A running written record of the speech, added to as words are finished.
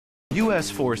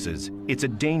U.S. forces, it's a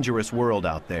dangerous world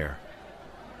out there.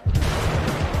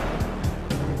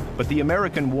 But the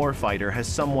American warfighter has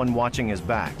someone watching his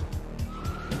back,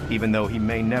 even though he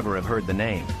may never have heard the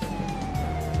name.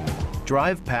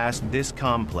 Drive past this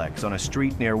complex on a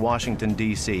street near Washington,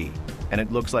 D.C., and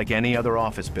it looks like any other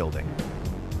office building.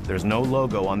 There's no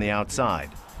logo on the outside,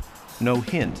 no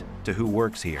hint to who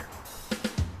works here.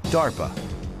 DARPA,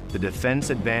 the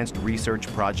Defense Advanced Research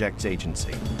Projects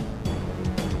Agency.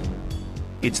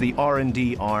 It's the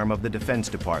R&D arm of the Defense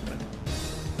Department.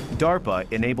 DARPA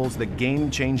enables the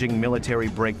game-changing military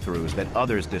breakthroughs that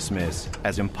others dismiss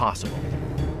as impossible.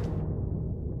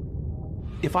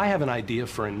 If I have an idea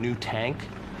for a new tank,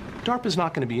 DARPA's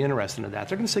not going to be interested in that.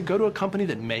 They're going to say, go to a company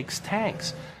that makes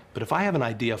tanks. But if I have an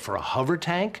idea for a hover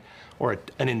tank or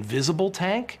an invisible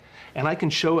tank, and I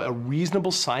can show a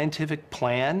reasonable scientific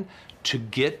plan to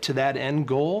get to that end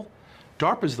goal,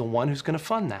 DARPA's the one who's going to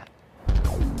fund that.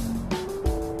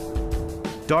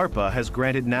 DARPA has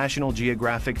granted National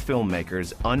Geographic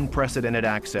filmmakers unprecedented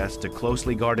access to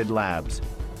closely guarded labs,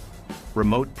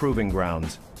 remote proving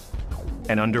grounds,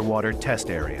 and underwater test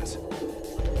areas.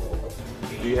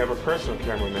 Do you have a personal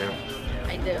camera, ma'am?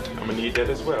 I do. I'm gonna need that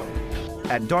as well.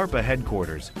 At DARPA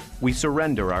headquarters, we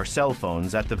surrender our cell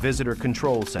phones at the Visitor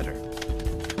Control Center.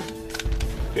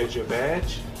 There's your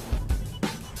badge.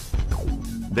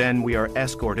 Then we are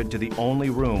escorted to the only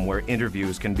room where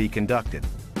interviews can be conducted.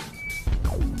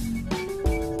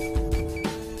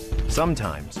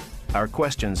 Sometimes, our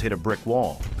questions hit a brick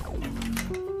wall.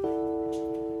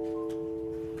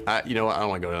 You know what, I don't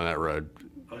want to go down that road.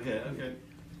 Okay, okay.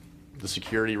 The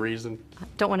security reason?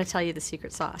 Don't want to tell you the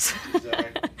secret sauce. Is that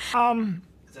right?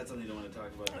 Is that something you don't want to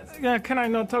talk about? Yeah, can I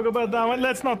not talk about that one?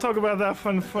 Let's not talk about that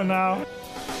for now.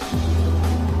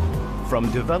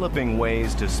 From developing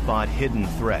ways to spot hidden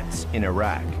threats in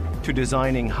Iraq, to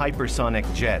designing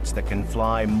hypersonic jets that can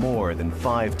fly more than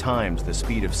 5 times the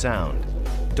speed of sound,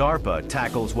 DARPA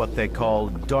tackles what they call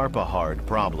DARPA-hard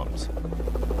problems.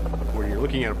 Where you're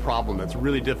looking at a problem that's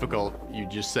really difficult, you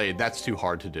just say, that's too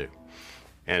hard to do.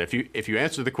 And if you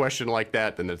answer the question like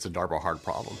that, then it's a DARPA-hard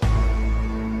problem.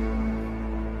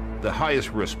 The highest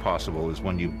risk possible is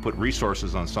when you put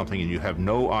resources on something and you have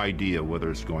no idea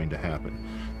whether it's going to happen.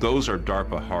 Those are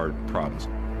DARPA-hard problems.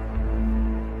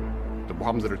 The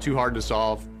problems that are too hard to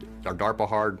solve are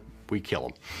DARPA-hard, we kill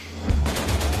them.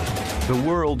 The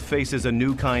world faces a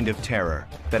new kind of terror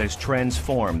that has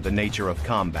transformed the nature of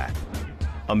combat.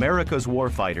 America's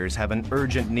warfighters have an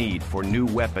urgent need for new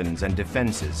weapons and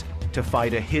defenses to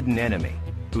fight a hidden enemy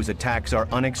whose attacks are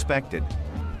unexpected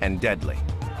and deadly.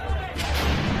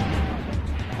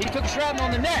 He took shrapnel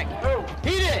on the neck.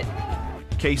 He did.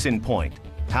 Case in point,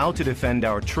 how to defend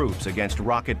our troops against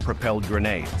rocket-propelled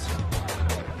grenades.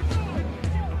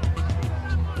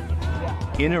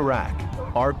 In Iraq,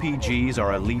 RPGs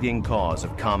are a leading cause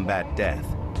of combat death.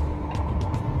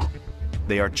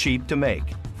 They are cheap to make,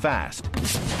 fast,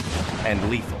 and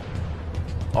lethal.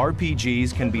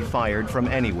 RPGs can be fired from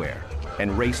anywhere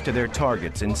and race to their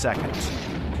targets in seconds.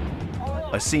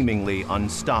 A seemingly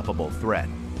unstoppable threat.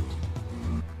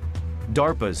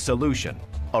 DARPA's solution,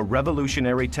 a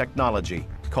revolutionary technology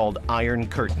called Iron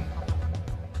Curtain.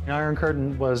 The Iron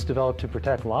Curtain was developed to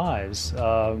protect lives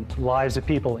of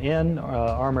people in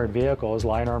armored vehicles,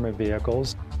 line armored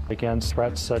vehicles, against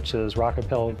threats such as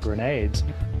rocket-propelled grenades.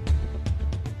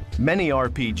 Many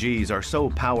RPGs are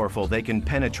so powerful they can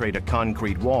penetrate a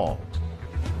concrete wall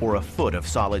or a foot of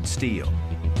solid steel.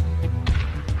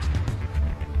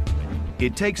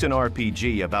 It takes an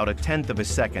RPG about 1/10 of a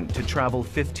second to travel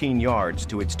 15 yards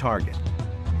to its target.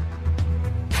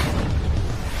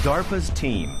 DARPA's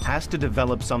team has to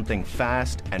develop something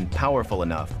fast and powerful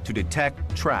enough to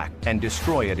detect, track, and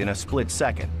destroy it in a split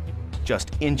second,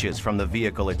 just inches from the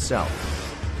vehicle itself.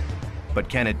 But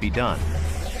can it be done?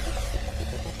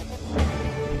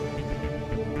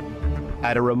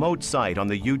 At a remote site on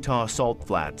the Utah Salt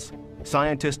Flats,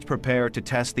 scientists prepare to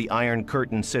test the Iron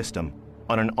Curtain system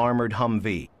on an armored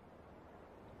Humvee.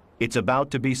 It's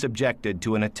about to be subjected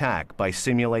to an attack by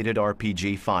simulated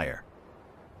RPG fire.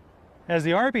 As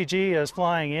the RPG is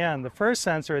flying in, the first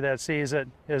sensor that sees it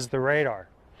is the radar.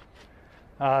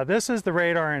 This is the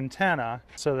radar antenna,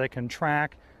 so they can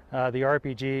track the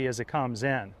RPG as it comes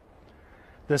in.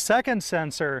 The second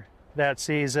sensor that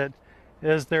sees it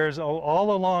is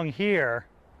all along here,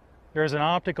 there's an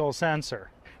optical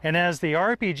sensor. And as the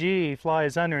RPG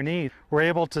flies underneath, we're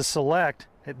able to select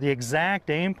the exact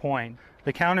aim point.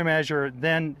 The countermeasure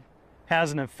then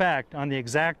has an effect on the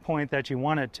exact point that you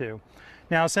want it to.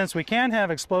 Now, since we can't have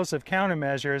explosive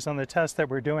countermeasures on the test that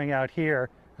we're doing out here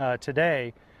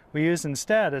today, we use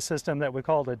instead a system that we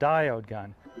call the diode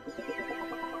gun.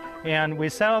 And we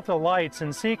set up the lights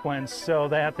in sequence so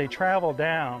that they travel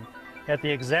down at the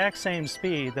exact same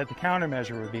speed that the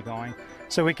countermeasure would be going.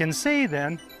 So we can see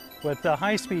then, with the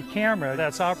high-speed camera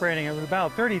that's operating at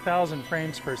about 30,000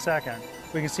 frames per second,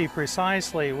 we can see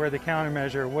precisely where the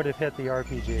countermeasure would have hit the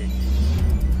RPG.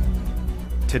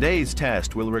 Today's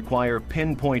test will require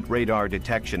pinpoint radar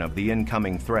detection of the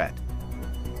incoming threat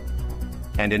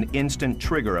and an instant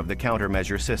trigger of the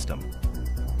countermeasure system.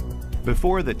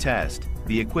 Before the test,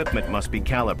 the equipment must be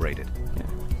calibrated.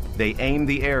 They aim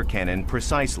the air cannon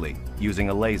precisely using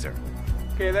a laser.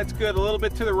 Okay, that's good. A little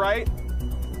bit to the right.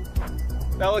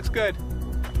 That looks good.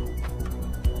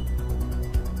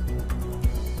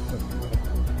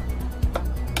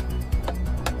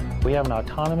 We have an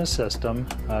autonomous system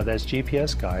that's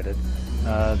GPS guided.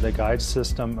 The guides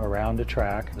system around the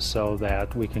track so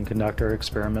that we can conduct our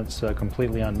experiments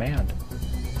completely unmanned.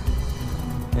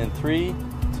 In 3,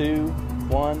 2,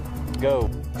 1, go.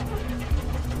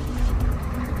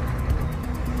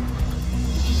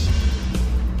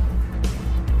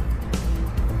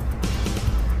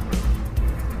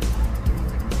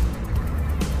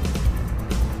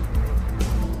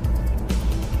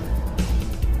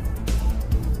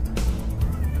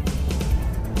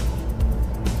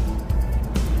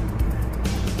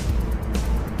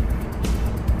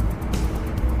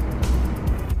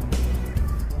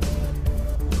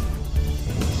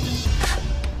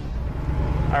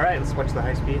 All right, let's watch the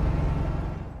high speed.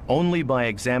 Only by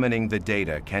examining the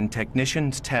data can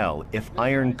technicians tell if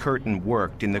Iron Curtain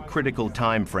worked in the critical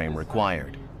time frame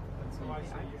required.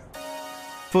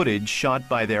 Footage shot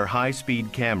by their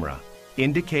high-speed camera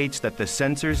indicates that the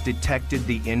sensors detected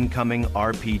the incoming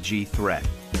RPG threat.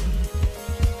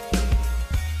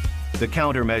 The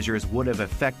countermeasures would have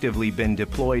effectively been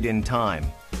deployed in time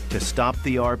to stop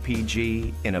the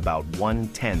RPG in about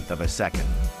 1/10 of a second.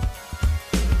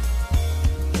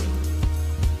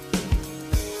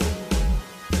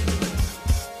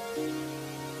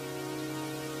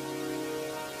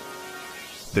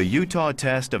 The Utah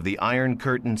test of the Iron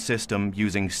Curtain system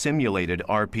using simulated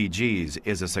RPGs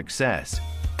is a success.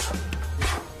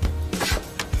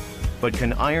 But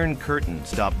can Iron Curtain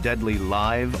stop deadly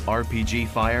live RPG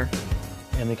fire?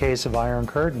 In the case of Iron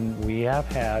Curtain, we have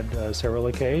had several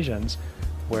occasions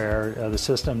where the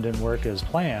system didn't work as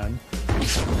planned,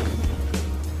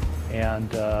 and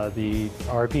the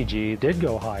RPG did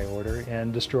go high order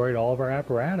and destroyed all of our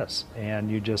apparatus. And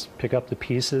you just pick up the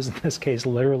pieces, in this case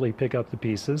literally pick up the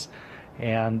pieces,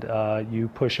 and you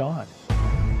push on.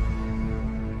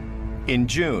 In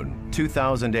June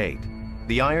 2008,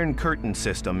 the Iron Curtain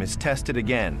system is tested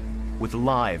again with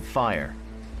live fire.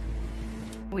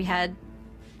 We had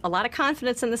a lot of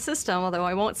confidence in the system, although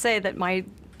I won't say that my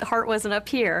heart wasn't up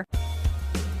here.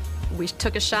 We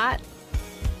took a shot.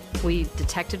 We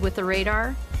detected with the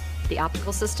radar. The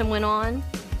optical system went on,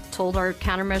 told our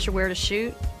countermeasure where to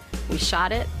shoot. We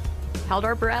shot it, held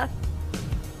our breath.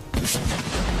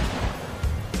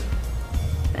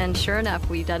 And sure enough,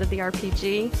 we deaded the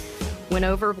RPG, went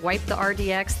over, wiped the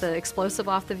RDX, the explosive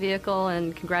off the vehicle,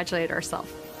 and congratulated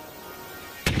ourselves.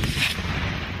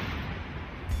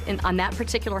 On that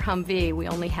particular Humvee, we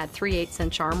only had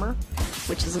 3/8" armor,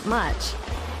 which isn't much,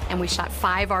 and we shot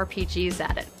 5 RPGs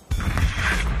at it.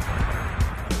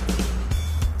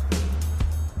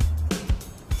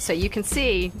 So you can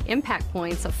see impact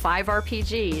points of 5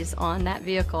 RPGs on that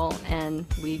vehicle, and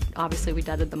obviously we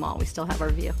deaded them all. We still have our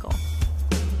vehicle.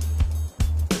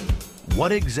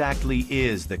 What exactly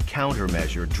is the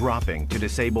countermeasure dropping to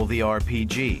disable the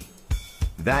RPG?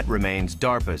 That remains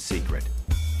DARPA's secret.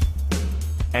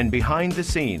 And behind the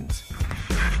scenes,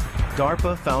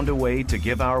 DARPA found a way to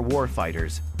give our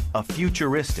warfighters a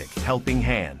futuristic helping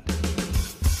hand.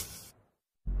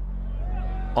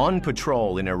 On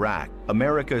patrol in Iraq,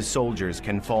 America's soldiers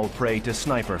can fall prey to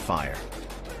sniper fire.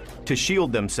 To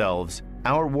shield themselves,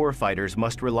 our warfighters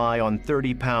must rely on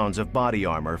 30 pounds of body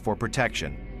armor for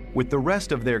protection. With the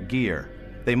rest of their gear,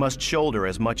 they must shoulder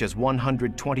as much as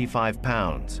 125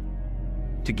 pounds.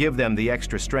 To give them the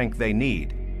extra strength they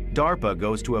need, DARPA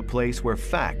goes to a place where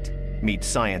fact meets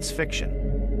science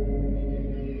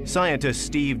fiction. Scientist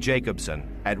Steve Jacobson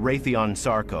at Raytheon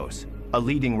Sarcos, a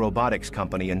leading robotics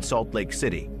company in Salt Lake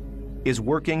City, is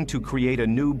working to create a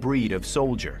new breed of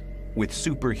soldier with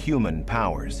superhuman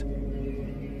powers.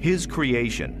 His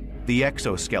creation, the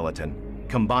exoskeleton,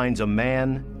 combines a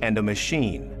man and a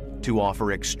machine to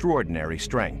offer extraordinary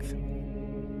strength.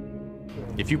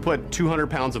 If you put 200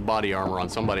 pounds of body armor on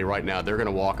somebody right now, they're going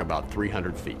to walk about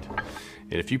 300 feet.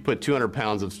 And if you put 200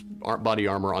 pounds of body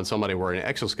armor on somebody wearing an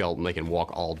exoskeleton, they can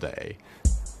walk all day.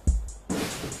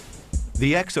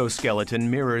 The exoskeleton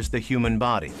mirrors the human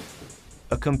body.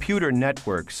 A computer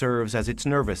network serves as its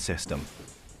nervous system.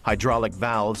 Hydraulic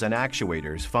valves and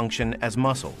actuators function as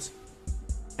muscles.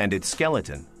 And its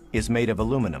skeleton is made of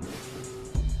aluminum.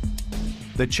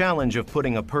 The challenge of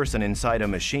putting a person inside a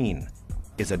machine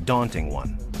is a daunting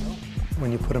one.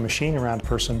 When you put a machine around a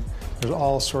person, there's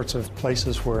all sorts of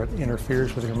places where it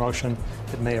interferes with your motion.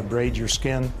 It may abrade your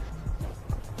skin.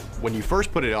 When you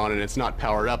first put it on and it's not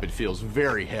powered up, it feels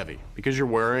very heavy because you're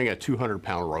wearing a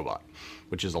 200-pound robot,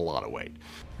 which is a lot of weight.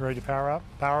 You ready to power up?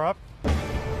 Power up.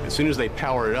 As soon as they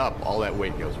power it up, all that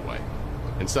weight goes away.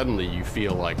 And suddenly you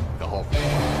feel like the Hulk.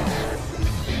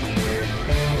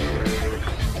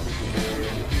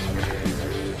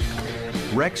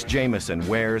 Rex Jameson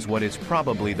wears what is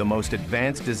probably the most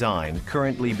advanced design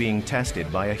currently being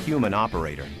tested by a human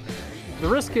operator. The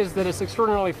risk is that it's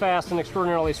extraordinarily fast and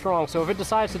extraordinarily strong, so if it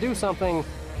decides to do something,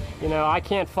 I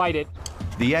can't fight it.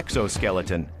 The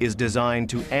exoskeleton is designed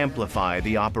to amplify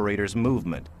the operator's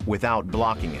movement without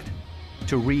blocking it,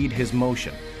 to read his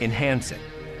motion, enhance it,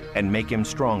 and make him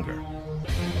stronger.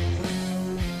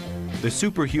 The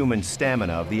superhuman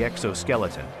stamina of the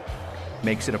exoskeleton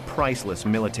makes it a priceless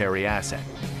military asset.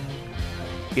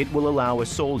 It will allow a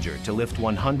soldier to lift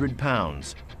 100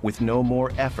 pounds with no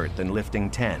more effort than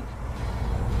lifting 10.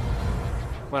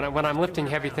 When I'm lifting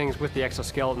heavy things with the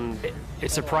exoskeleton,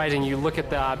 it's surprising. You look at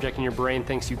the object and your brain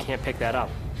thinks you can't pick that up.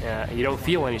 You don't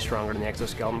feel any stronger than the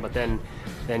exoskeleton, but then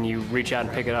you reach out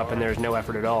and pick it up and there's no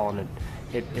effort at all, and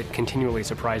it continually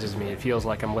surprises me. It feels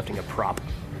like I'm lifting a prop.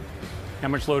 How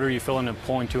much load are you feeling in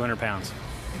pulling 200 pounds?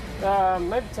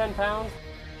 Maybe 10 pounds.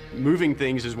 Moving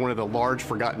things is one of the large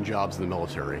forgotten jobs in the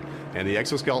military, and the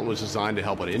exoskeleton was designed to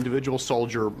help an individual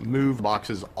soldier move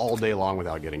boxes all day long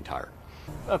without getting tired.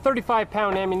 A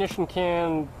 35-pound ammunition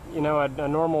can, a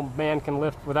normal man can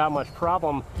lift without much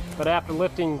problem, but after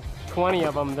lifting 20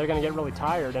 of them, they're going to get really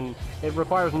tired, and it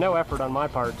requires no effort on my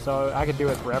part, so I could do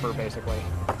it forever, basically.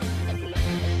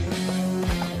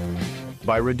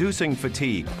 By reducing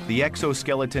fatigue, the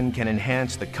exoskeleton can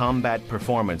enhance the combat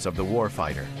performance of the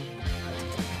warfighter.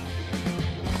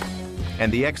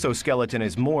 And the exoskeleton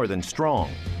is more than strong.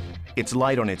 It's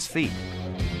light on its feet.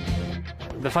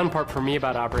 The fun part for me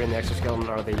about operating the exoskeleton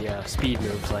are the speed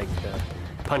moves, like the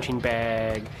punching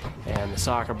bag and the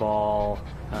soccer ball.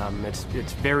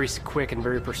 It's very quick and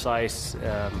very precise,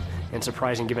 and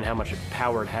surprising given how much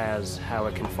power it has, how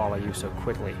it can follow you so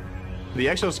quickly. The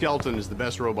exoskeleton is the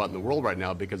best robot in the world right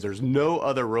now because there's no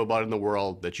other robot in the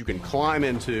world that you can climb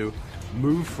into,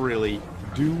 move freely,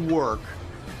 do work,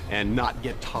 and not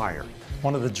get tired.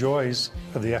 One of the joys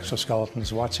of the exoskeleton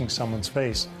is watching someone's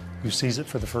face who sees it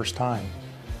for the first time.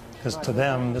 Because to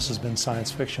them, this has been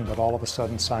science fiction, but all of a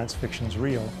sudden science fiction's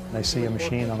real. They see a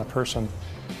machine on a person,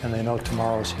 and they know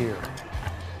tomorrow's here.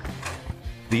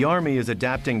 The Army is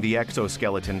adapting the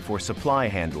exoskeleton for supply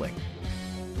handling,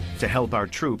 to help our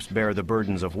troops bear the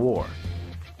burdens of war.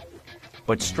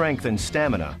 But strength and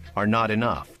stamina are not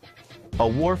enough. A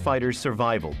warfighter's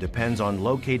survival depends on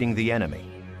locating the enemy.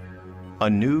 A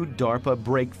new DARPA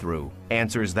breakthrough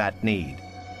answers that need.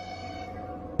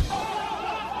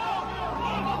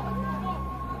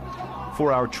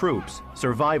 For our troops,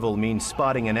 survival means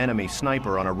spotting an enemy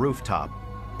sniper on a rooftop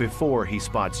before he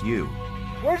spots you.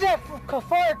 Where's that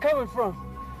fire coming from?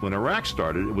 When Iraq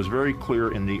started, it was very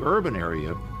clear in the urban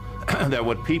area that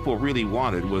what people really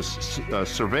wanted was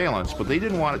surveillance, but they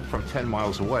didn't want it from 10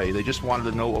 miles away. They just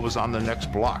wanted to know what was on the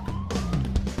next block.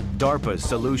 DARPA's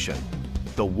solution,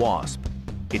 the WASP.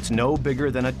 It's no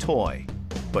bigger than a toy,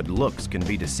 but looks can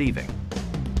be deceiving.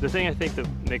 The thing I think that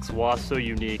makes WASP so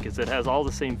unique is it has all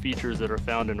the same features that are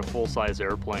found in a full-size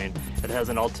airplane. It has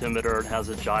an altimeter, it has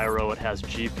a gyro, it has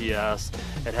GPS,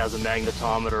 it has a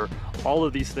magnetometer. All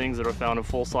of these things that are found in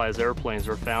full-size airplanes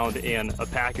are found in a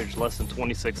package less than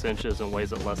 26 inches and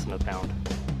weighs at less than a pound.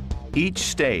 Each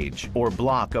stage or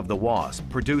block of the WASP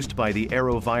produced by the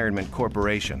AeroVironment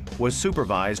Corporation was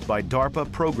supervised by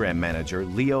DARPA Program Manager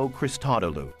Leo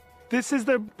Christodoulou. This is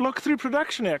the Block 3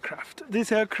 production aircraft.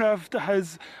 This aircraft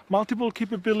has multiple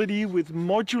capability with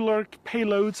modular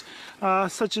payloads,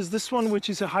 such as this one, which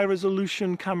is a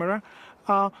high-resolution camera.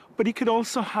 But it could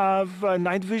also have a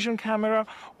night vision camera,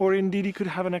 or indeed it could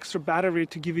have an extra battery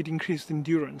to give it increased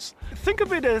endurance. Think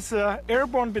of it as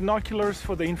airborne binoculars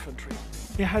for the infantry.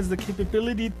 It has the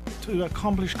capability to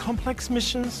accomplish complex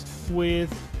missions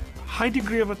with high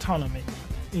degree of autonomy.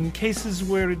 In cases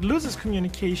where it loses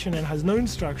communication and has no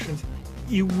instructions,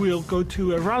 it will go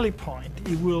to a rally point.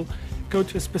 It will go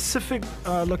to a specific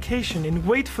location and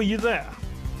wait for you there.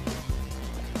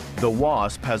 The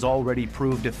WASP has already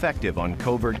proved effective on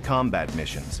covert combat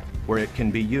missions, where it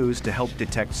can be used to help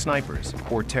detect snipers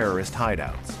or terrorist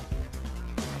hideouts.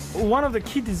 One of the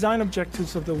key design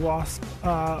objectives of the WASP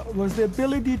was the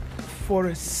ability for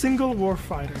a single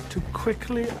warfighter to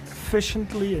quickly,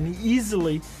 efficiently, and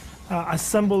easily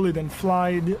assemble it and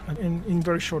fly it in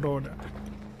very short order.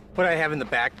 What I have in the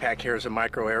backpack here is a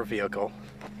micro air vehicle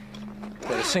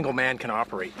that a single man can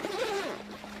operate.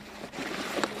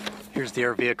 Here's the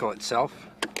air vehicle itself.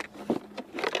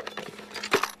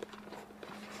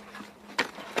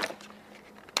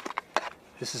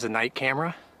 This is a night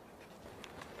camera.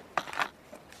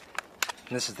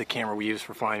 And this is the camera we use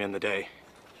for flying in the day.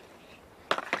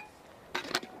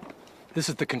 This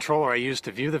is the controller I use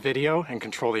to view the video and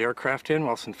control the aircraft in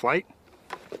whilst in flight.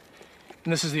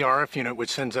 And this is the RF unit which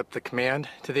sends up the command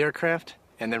to the aircraft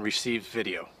and then receives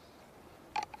video.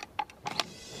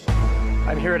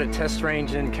 I'm here at a test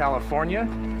range in California.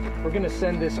 We're going to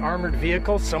send this armored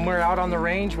vehicle somewhere out on the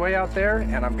range, way out there,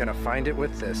 and I'm going to find it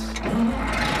with this.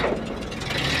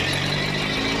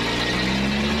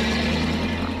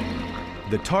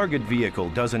 The target vehicle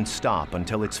doesn't stop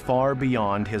until it's far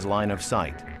beyond his line of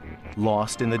sight,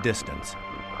 lost in the distance.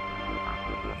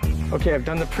 Okay, I've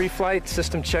done the pre-flight,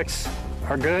 system checks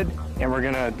are good, and we're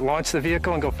gonna launch the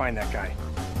vehicle and go find that guy.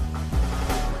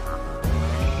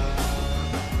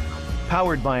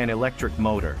 Powered by an electric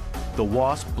motor, the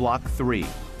WASP Block 3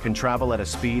 can travel at a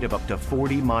speed of up to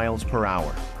 40 miles per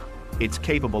hour. It's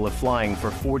capable of flying for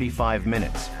 45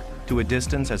 minutes, to a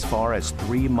distance as far as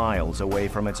 3 miles away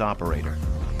from its operator.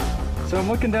 So I'm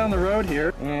looking down the road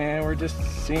here, and we're just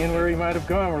seeing where he might have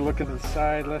gone. We're looking to the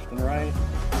side, left and right.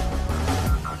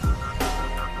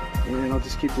 And I'll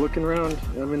just keep looking around.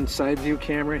 I'm in side view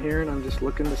camera here, and I'm just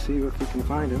looking to see if we can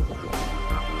find him.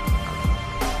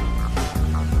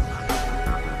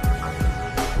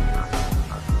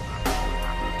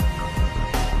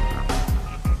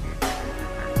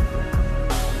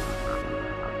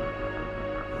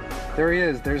 There he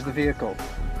is, there's the vehicle.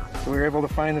 So we were able to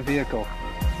find the vehicle.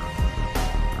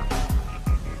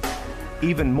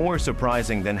 Even more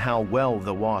surprising than how well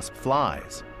the WASP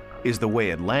flies is the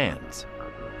way it lands.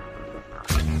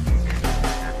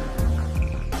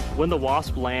 When the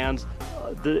WASP lands,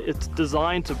 it's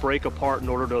designed to break apart in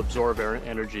order to absorb air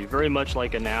energy, very much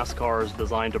like a NASCAR is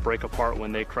designed to break apart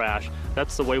when they crash.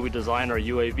 That's the way we design our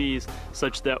UAVs,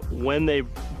 such that when they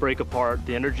break apart,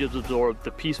 the energy is absorbed,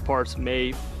 the piece parts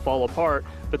may fall apart,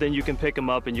 but then you can pick them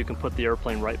up and you can put the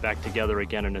airplane right back together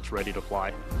again and it's ready to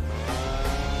fly.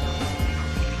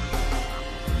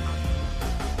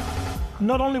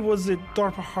 Not only was it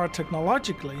DARPA hard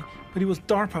technologically, but it was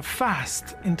DARPA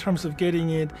fast in terms of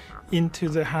getting it into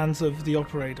the hands of the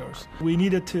operators. We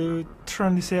needed to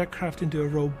turn this aircraft into a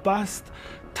robust,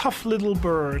 tough little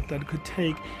bird that could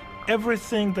take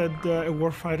everything that a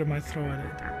warfighter might throw at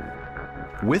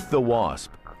it. With the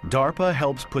WASP, DARPA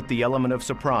helps put the element of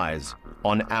surprise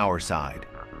on our side.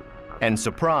 And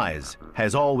surprise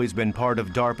has always been part of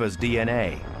DARPA's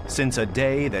DNA since a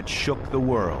day that shook the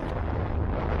world.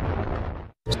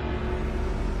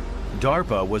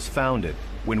 DARPA was founded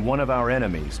when one of our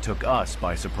enemies took us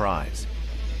by surprise.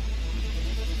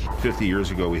 50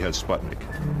 years ago, we had Sputnik,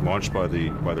 launched by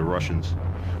the Russians,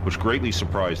 which greatly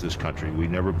surprised this country. We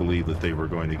never believed that they were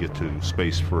going to get to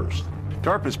space first.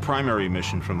 DARPA's primary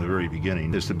mission from the very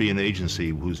beginning is to be an agency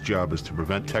whose job is to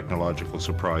prevent technological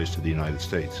surprise to the United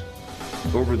States.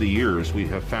 Over the years, we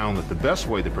have found that the best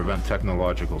way to prevent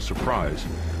technological surprise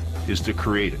is to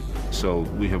create it. So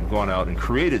we have gone out and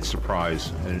created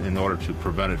surprise in order to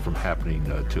prevent it from happening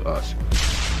to us.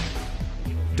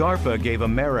 DARPA gave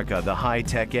America the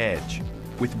high-tech edge,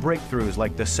 with breakthroughs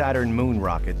like the Saturn moon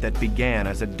rocket that began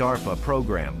as a DARPA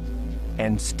program,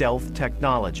 and stealth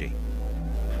technology.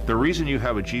 The reason you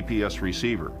have a GPS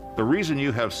receiver, the reason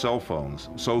you have cell phones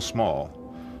so small,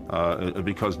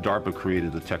 because DARPA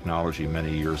created the technology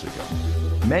many years ago.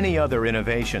 Many other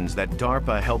innovations that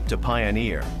DARPA helped to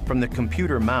pioneer, from the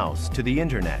computer mouse to the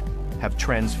internet, have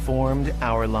transformed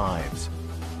our lives.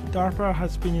 DARPA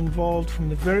has been involved from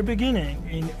the very beginning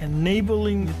in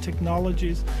enabling the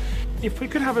technologies. If we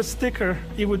could have a sticker,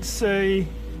 it would say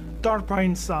DARPA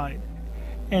inside.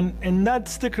 And that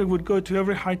sticker would go to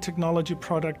every high technology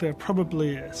product there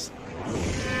probably is.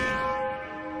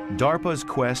 DARPA's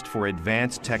quest for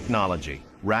advanced technology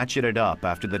ratcheted up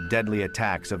after the deadly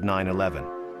attacks of 9/11.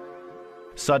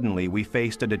 Suddenly, we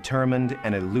faced a determined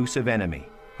and elusive enemy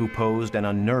who posed an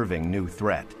unnerving new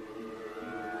threat.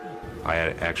 I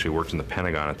had actually worked in the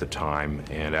Pentagon at the time,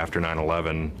 and after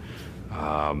 9/11,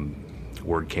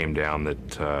 word came down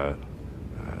that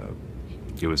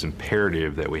it was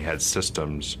imperative that we had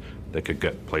systems that could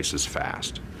get places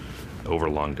fast, over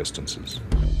long distances.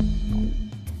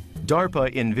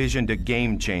 DARPA envisioned a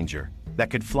game changer that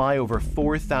could fly over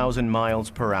 4,000 miles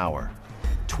per hour,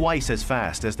 twice as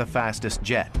fast as the fastest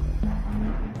jet.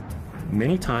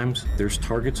 Many times there's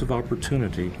targets of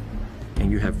opportunity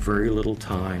and you have very little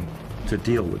time to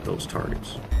deal with those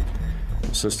targets.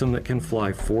 A system that can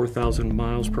fly 4,000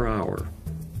 miles per hour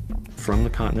from the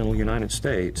continental United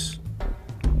States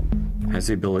has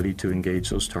the ability to engage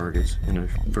those targets in a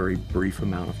very brief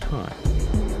amount of time.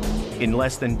 In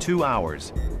less than 2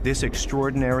 hours, this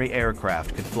extraordinary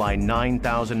aircraft could fly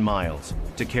 9,000 miles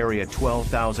to carry a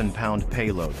 12,000-pound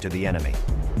payload to the enemy.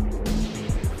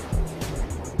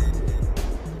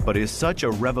 But is such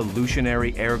a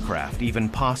revolutionary aircraft even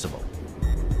possible?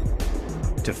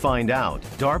 To find out,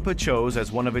 DARPA chose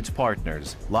as one of its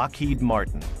partners Lockheed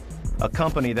Martin, a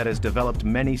company that has developed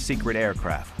many secret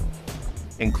aircraft,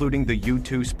 including the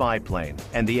U-2 spy plane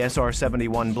and the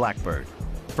SR-71 Blackbird,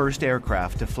 first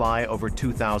aircraft to fly over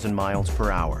 2,000 miles per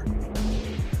hour.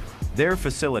 Their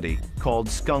facility, called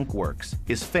Skunk Works,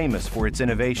 is famous for its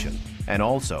innovation and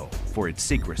also for its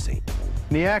secrecy.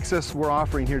 The access we're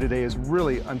offering here today is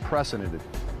really unprecedented.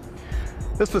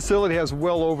 This facility has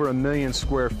well over 1 million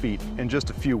square feet and just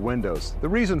a few windows. The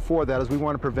reason for that is we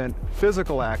want to prevent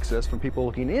physical access from people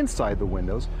looking inside the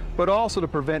windows, but also to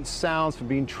prevent sounds from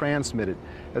being transmitted,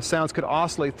 as sounds could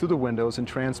oscillate through the windows and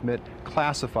transmit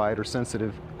classified or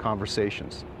sensitive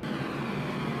conversations.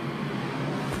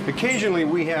 Occasionally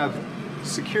we have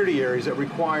security areas that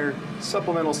require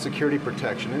supplemental security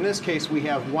protection. In this case, we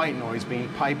have white noise being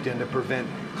piped in to prevent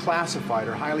classified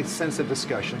or highly sensitive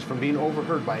discussions from being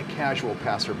overheard by a casual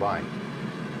passerby.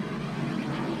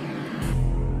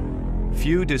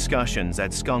 Few discussions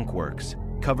at Skunk Works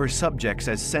cover subjects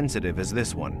as sensitive as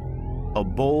this one, a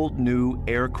bold new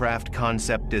aircraft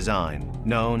concept design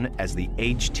known as the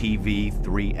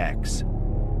HTV-3X.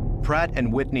 Pratt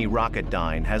 & Whitney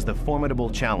Rocketdyne has the formidable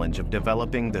challenge of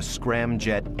developing the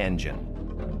scramjet engine.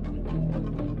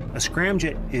 A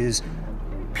scramjet is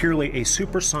purely a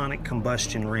supersonic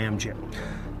combustion ramjet.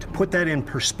 To put that in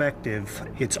perspective,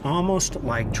 it's almost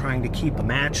like trying to keep a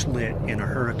match lit in a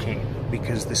hurricane,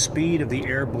 because the speed of the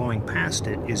air blowing past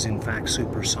it is in fact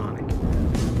supersonic.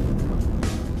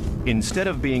 Instead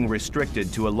of being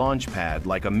restricted to a launch pad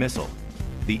like a missile,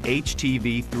 the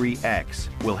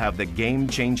HTV-3X will have the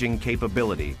game-changing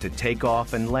capability to take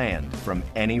off and land from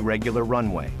any regular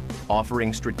runway,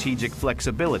 offering strategic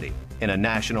flexibility in a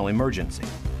national emergency.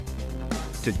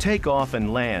 To take off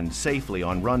and land safely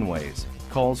on runways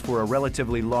calls for a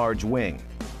relatively large wing,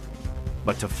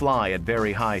 but to fly at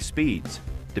very high speeds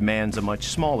demands a much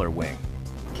smaller wing.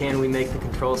 Can we make the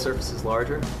control surfaces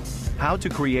larger? How to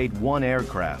create one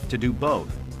aircraft to do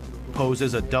both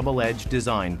poses a double-edged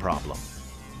design problem.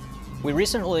 We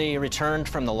recently returned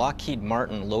from the Lockheed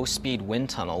Martin low-speed wind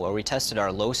tunnel where we tested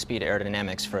our low-speed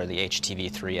aerodynamics for the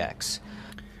HTV-3X.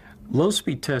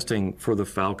 Low-speed testing for the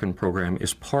Falcon program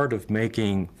is part of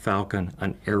making Falcon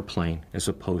an airplane as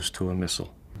opposed to a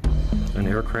missile. An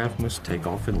aircraft must take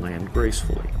off and land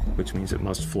gracefully, which means it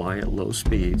must fly at low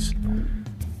speeds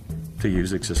to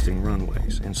use existing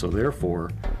runways. And so therefore,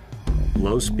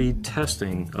 low-speed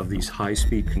testing of these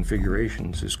high-speed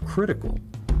configurations is critical.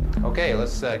 Okay,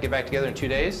 let's get back together in 2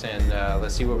 days and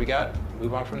let's see what we got.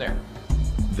 Move on from there.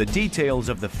 The details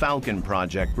of the Falcon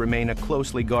project remain a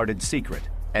closely guarded secret,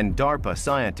 and DARPA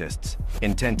scientists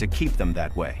intend to keep them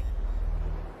that way.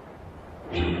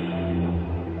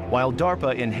 While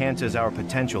DARPA enhances our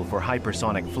potential for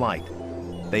hypersonic flight,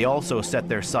 they also set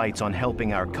their sights on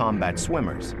helping our combat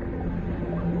swimmers.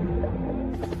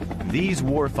 These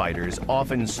warfighters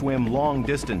often swim long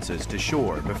distances to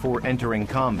shore before entering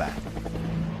combat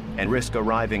and risk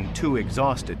arriving too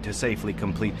exhausted to safely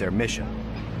complete their mission.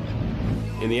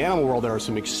 In the animal world, there are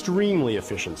some extremely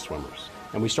efficient swimmers.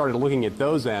 And we started looking at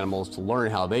those animals to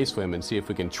learn how they swim and see if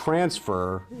we can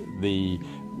transfer the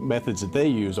methods that they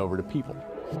use over to people.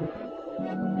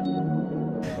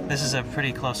 This is a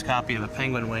pretty close copy of a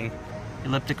penguin wing,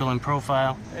 elliptical in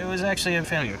profile. It was actually a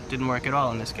failure. Didn't work at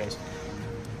all in this case.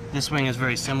 This wing is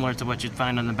very similar to what you'd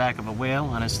find on the back of a whale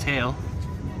on its tail.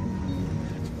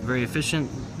 Very efficient,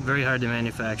 very hard to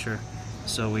manufacture,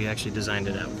 so we actually designed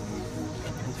it out.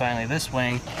 And finally, this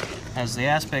wing has the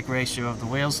aspect ratio of the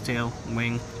whale's tail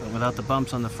wing, but without the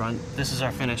bumps on the front. This is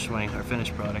our finished wing, our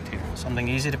finished product here. Something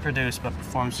easy to produce, but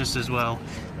performs just as well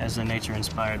as the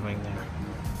nature-inspired wing there.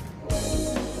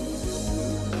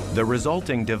 The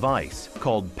resulting device,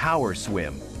 called Power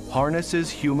Swim, harnesses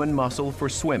human muscle for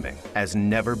swimming as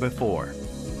never before.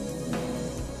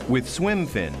 With swim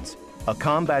fins, a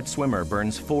combat swimmer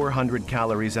burns 400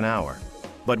 calories an hour,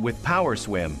 but with Power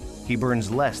Swim, he burns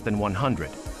less than 100.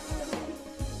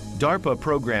 DARPA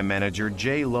program manager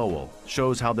Jay Lowell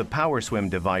shows how the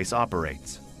PowerSwim device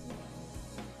operates.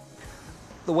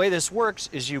 The way this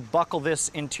works is you buckle this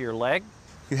into your leg.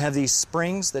 You have these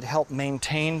springs that help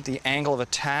maintain the angle of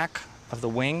attack of the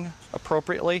wing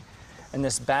appropriately, and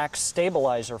this back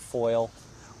stabilizer foil,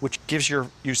 which gives you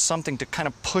something to kind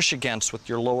of push against with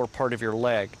your lower part of your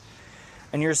leg.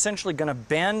 And you're essentially going to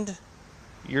bend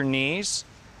your knees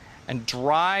and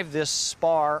drive this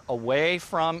spar away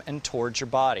from and towards your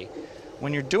body.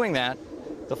 When you're doing that,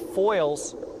 the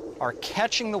foils are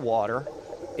catching the water.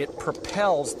 It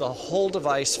propels the whole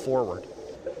device forward.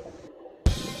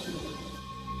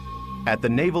 At the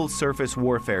Naval Surface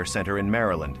Warfare Center in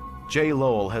Maryland, Jay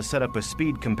Lowell has set up a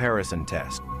speed comparison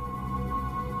test.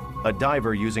 A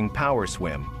diver using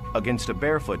PowerSwim against a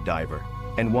barefoot diver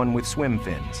and one with swim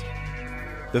fins.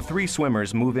 The three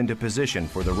swimmers move into position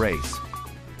for the race.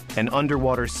 An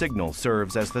underwater signal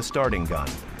serves as the starting gun.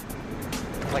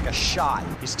 Like a shot,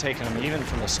 he's taking them even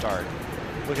from the start.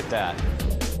 Look at that.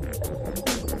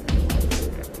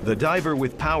 The diver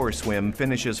with PowerSwim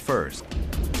finishes first.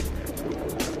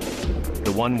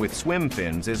 The one with swim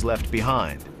fins is left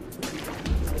behind.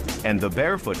 And the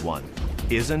barefoot one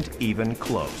isn't even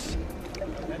close.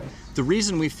 The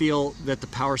reason we feel that the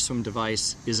PowerSwim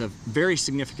device is a very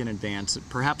significant advance,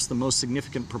 perhaps the most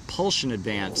significant propulsion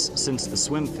advance since the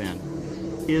swim fin,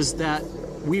 is that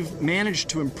we've managed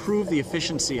to improve the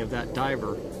efficiency of that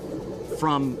diver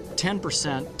from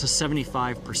 10% to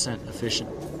 75% efficient.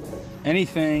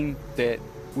 Anything that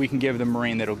we can give the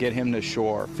Marine that'll get him to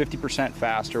shore 50%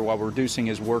 faster while reducing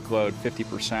his workload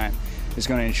 50% is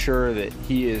going to ensure that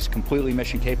he is completely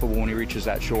mission capable when he reaches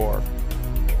that shore.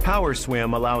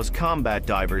 PowerSwim allows combat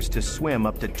divers to swim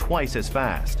up to twice as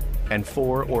fast and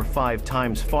 4 or 5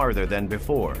 times farther than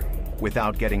before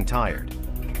without getting tired.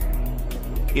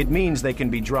 It means they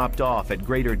can be dropped off at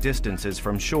greater distances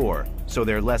from shore, so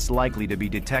they're less likely to be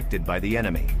detected by the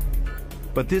enemy.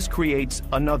 But this creates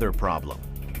another problem.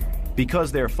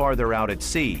 Because they're farther out at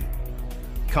sea,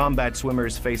 combat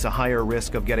swimmers face a higher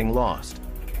risk of getting lost,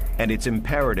 and it's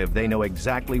imperative they know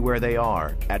exactly where they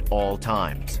are at all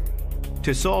times.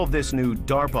 To solve this new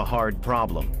DARPA hard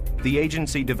problem, the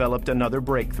agency developed another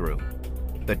breakthrough,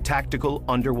 the Tactical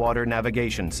Underwater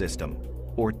Navigation System,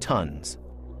 or TUNS.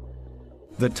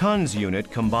 The TUNS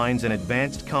unit combines an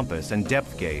advanced compass and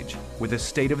depth gauge with a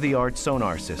state-of-the-art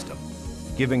sonar system,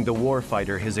 giving the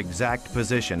warfighter his exact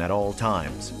position at all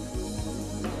times.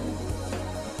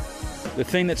 The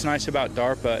thing that's nice about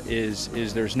DARPA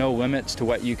is there's no limits to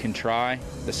what you can try.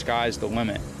 The sky's the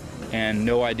limit, and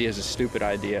no idea is a stupid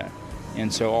idea.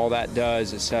 And so all that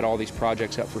does is set all these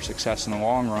projects up for success in the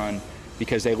long run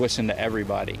because they listen to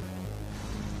everybody.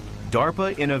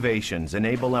 DARPA innovations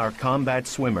enable our combat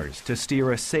swimmers to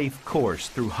steer a safe course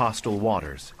through hostile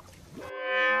waters.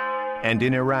 And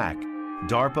in Iraq,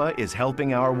 DARPA is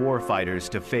helping our warfighters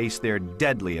to face their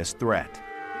deadliest threat.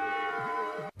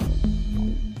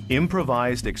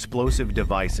 Improvised explosive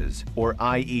devices, or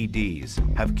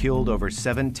IEDs, have killed over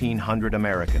 1,700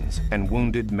 Americans and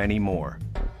wounded many more.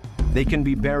 They can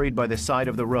be buried by the side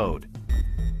of the road,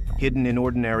 hidden in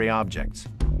ordinary objects,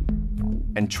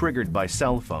 and triggered by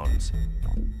cell phones.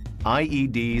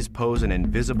 IEDs pose an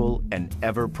invisible and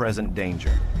ever-present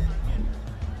danger.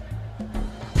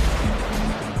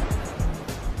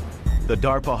 The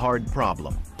DARPA hard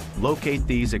problem: locate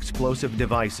these explosive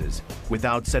devices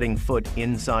without setting foot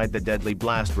inside the deadly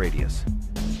blast radius.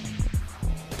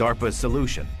 DARPA's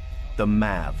solution: the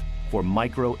MAV, for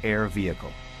Micro Air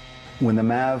Vehicle. When the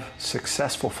MAV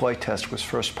successful flight test was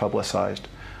first publicized,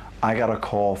 I got a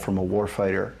call from a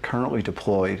warfighter currently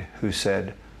deployed who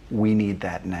said, "We need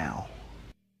that now."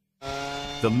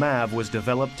 The MAV was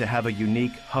developed to have a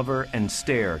unique hover and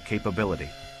stare capability.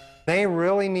 They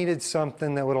really needed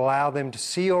something that would allow them to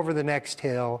see over the next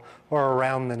hill or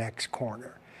around the next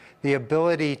corner. The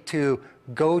ability to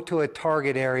go to a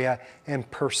target area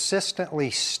and persistently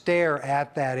stare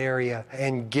at that area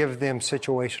and give them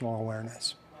situational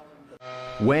awareness.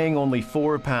 Weighing only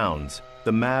 4 pounds,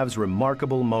 the MAV's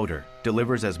remarkable motor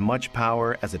delivers as much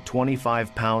power as a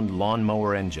 25-pound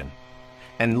lawnmower engine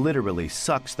and literally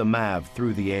sucks the MAV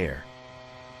through the air.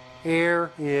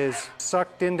 Air is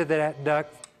sucked into that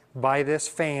duct by this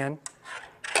fan.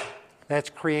 That's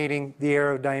creating the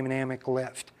aerodynamic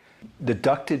lift. The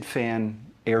ducted fan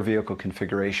air vehicle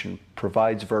configuration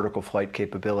provides vertical flight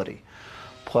capability.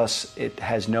 Plus, it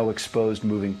has no exposed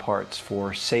moving parts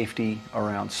for safety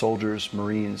around soldiers,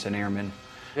 Marines, and airmen.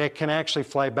 It can actually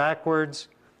fly backwards,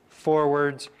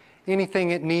 forwards,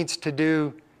 anything it needs to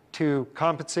do to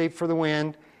compensate for the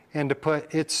wind and to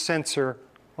put its sensor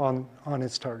on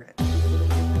its target.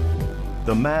 The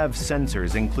The MAV's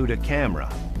sensors include a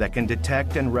camera that can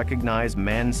detect and recognize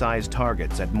man-sized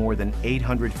targets at more than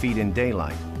 800 feet in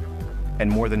daylight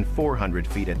and more than 400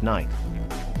 feet at night.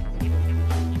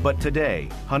 But today,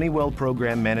 Honeywell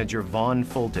program manager Vaughn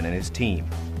Fulton and his team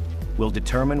will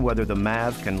determine whether the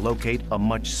MAV can locate a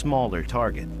much smaller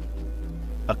target,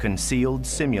 a concealed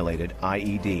simulated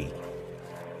IED.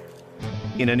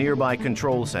 In a nearby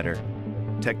control center,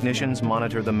 technicians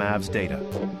monitor the MAV's data.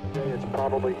 It's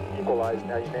probably equalized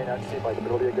now. You may not seem like it, but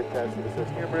it'll be a good test of the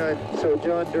system. Right. So,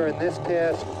 John, during this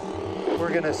test, we're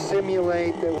going to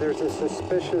simulate that there's a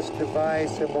suspicious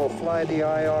device, and we'll fly the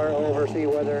IR over, see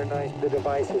whether or not the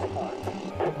device is hot.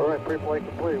 All right, pre-flight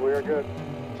complete. We are good.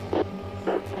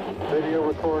 Video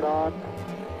record on.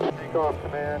 Takeoff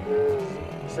command is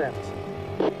sent.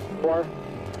 4,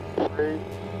 3,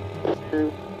 2,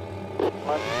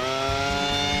 1.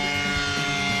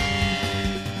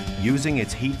 Using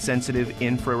its heat-sensitive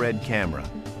infrared camera,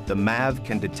 the MAV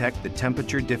can detect the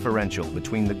temperature differential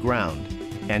between the ground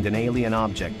and an alien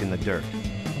object in the dirt.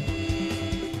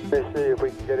 Let's see if we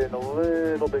can get in a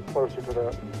little bit closer to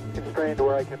the constraint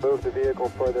where I can move the vehicle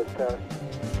for this test.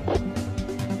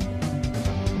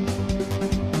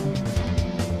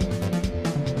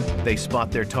 They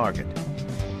spot their target.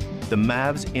 The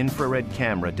MAV's infrared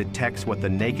camera detects what the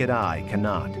naked eye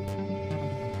cannot.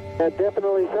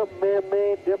 Definitely something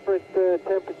man-made, different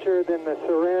temperature than the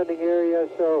surrounding area,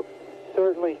 so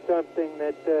certainly something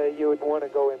that you would want to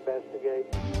go investigate.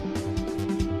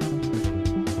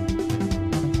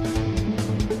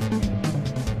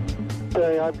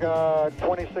 Okay, I've got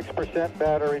 26%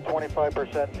 battery,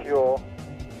 25% fuel.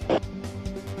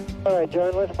 All right,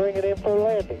 John, let's bring it in for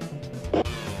landing.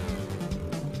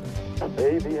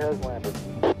 AV has landed.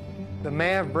 The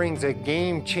MAV brings a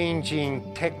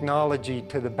game-changing technology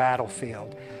to the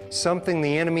battlefield, something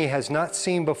the enemy has not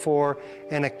seen before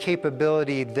and a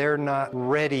capability they're not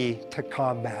ready to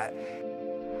combat.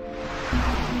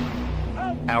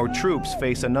 Our troops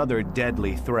face another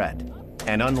deadly threat,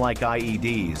 and unlike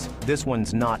IEDs, this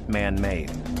one's not man-made.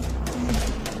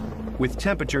 With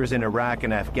temperatures in Iraq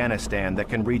and Afghanistan that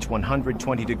can reach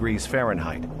 120 degrees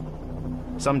Fahrenheit,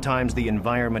 sometimes the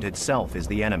environment itself is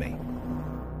the enemy.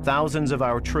 Thousands of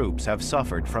our troops have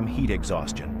suffered from heat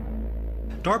exhaustion.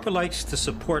 DARPA likes to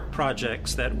support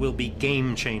projects that will be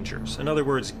game changers. In other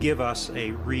words, give us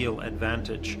a real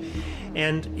advantage.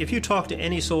 And if you talk to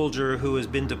any soldier who has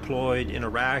been deployed in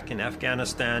Iraq and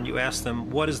Afghanistan, you ask them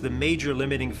what is the major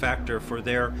limiting factor for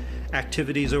their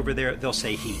activities over there, they'll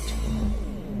say heat.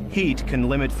 Heat can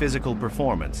limit physical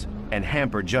performance and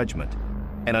hamper judgment.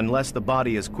 And unless the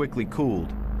body is quickly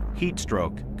cooled, heat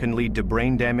stroke can lead to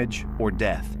brain damage or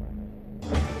death.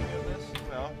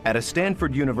 At a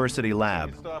Stanford University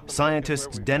lab,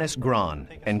 scientists Dennis Grahn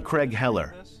and Craig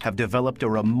Heller have developed a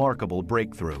remarkable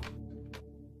breakthrough.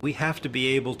 We have to be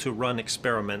able to run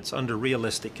experiments under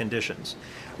realistic conditions.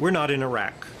 We're not in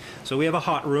Iraq, so we have a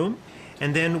hot room,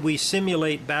 and then we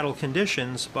simulate battle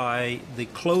conditions by the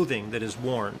clothing that is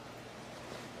worn.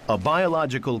 A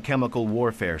biological chemical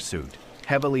warfare suit,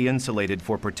 heavily insulated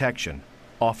for protection,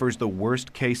 offers the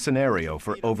worst-case scenario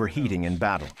for overheating in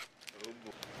battle.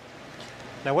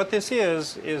 Now what this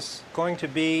is going to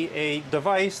be a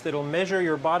device that will measure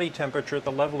your body temperature at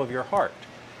the level of your heart,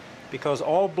 because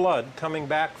all blood coming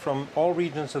back from all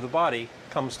regions of the body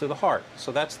comes to the heart.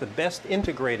 So that's the best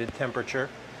integrated temperature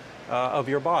of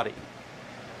your body.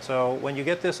 So when you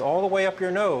get this all the way up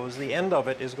your nose, the end of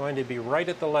it is going to be right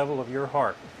at the level of your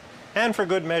heart. And for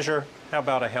good measure, how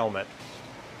about a helmet?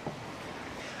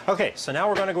 Okay, so now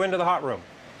we're going to go into the hot room.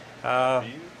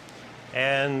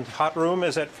 And hot room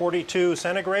is at 42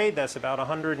 centigrade, that's about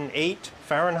 108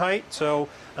 Fahrenheit, so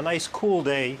a nice cool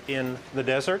day in the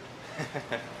desert.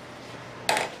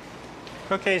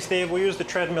 Okay, Steve, we'll use the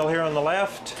treadmill here on the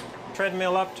left.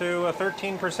 Treadmill up to a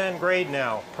 13% grade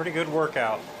now. Pretty good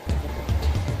workout.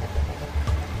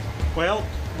 Well,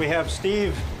 we have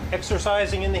Steve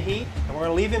exercising in the heat, and we're going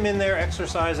to leave him in there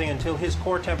exercising until his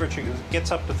core temperature gets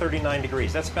up to 39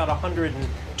 degrees. That's about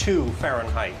 102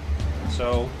 Fahrenheit.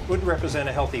 So would represent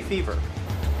a healthy fever.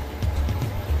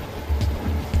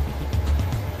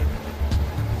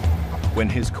 When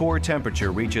his core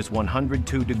temperature reaches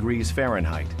 102 degrees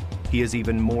Fahrenheit, he is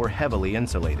even more heavily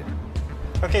insulated.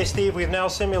 Okay, Steve, we've now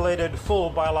simulated full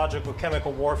biological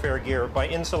chemical warfare gear by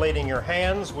insulating your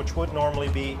hands, which would normally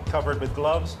be covered with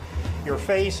gloves, your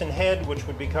face and head, which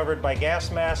would be covered by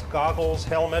gas mask, goggles,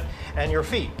 helmet, and your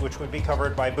feet, which would be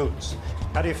covered by boots.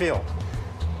 How do you feel?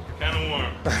 Kind of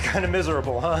warm. Kind of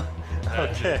miserable, huh?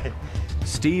 Okay.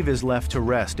 Steve is left to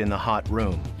rest in the hot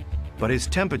room, but his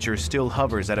temperature still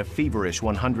hovers at a feverish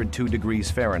 102 degrees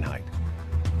Fahrenheit.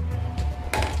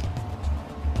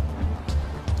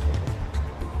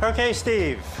 Okay,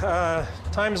 Steve,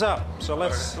 time's up. So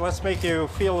let's make you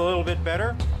feel a little bit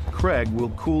better. Craig will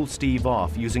cool Steve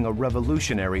off using a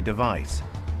revolutionary device.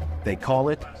 They call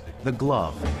it the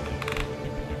glove.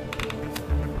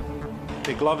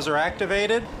 The gloves are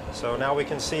activated, so now we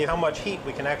can see how much heat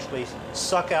we can actually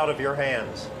suck out of your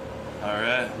hands. All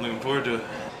right, looking forward to it.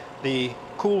 The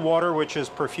cool water, which is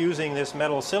perfusing this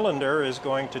metal cylinder, is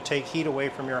going to take heat away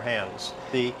from your hands.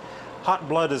 The hot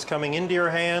blood is coming into your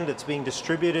hand. It's being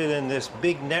distributed in this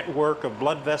big network of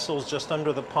blood vessels just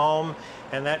under the palm,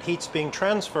 and that heat's being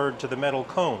transferred to the metal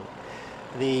cone.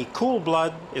 The cool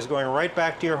blood is going right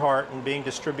back to your heart and being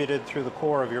distributed through the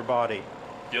core of your body.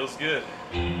 Feels good.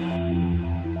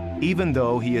 Even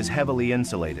though he is heavily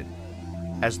insulated,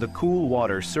 as the cool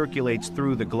water circulates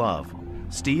through the glove,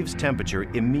 Steve's temperature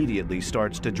immediately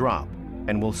starts to drop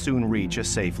and will soon reach a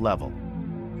safe level.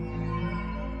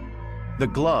 The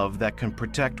glove that can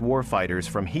protect warfighters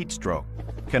from heat stroke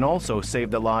can also save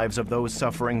the lives of those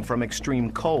suffering from extreme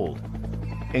cold,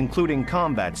 including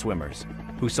combat swimmers,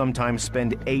 who sometimes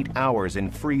spend 8 hours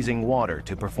in freezing water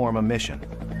to perform a mission.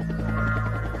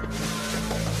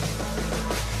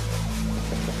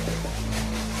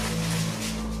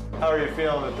 How are you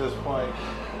feeling at this point?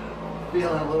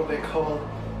 Feeling a little bit cold.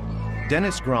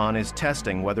 Dennis Grahn is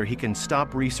testing whether he can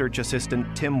stop research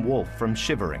assistant Tim Wolf from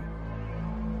shivering,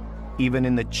 even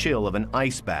in the chill of an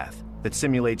ice bath that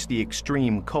simulates the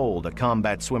extreme cold a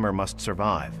combat swimmer must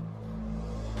survive.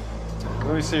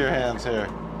 Let me see your hands here.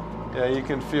 Yeah, you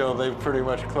can feel they've pretty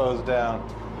much closed down.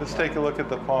 Let's take a look at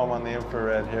the palm on the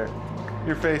infrared here.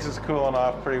 Your face is cooling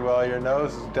off pretty well. Your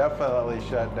nose is definitely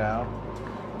shut down.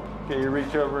 Okay, you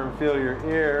reach over and feel your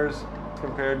ears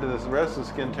compared to the rest of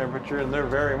the skin temperature, and they're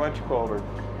very much colder.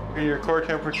 Your core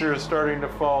temperature is starting to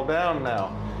fall down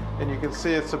now, and you can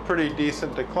see it's a pretty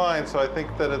decent decline, so I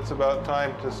think that it's about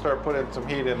time to start putting some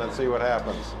heat in and see what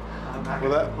happens. I'm not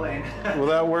going to complain. Will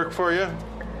that work for you?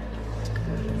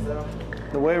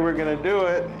 The way we're going to do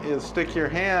it is stick your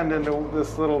hand into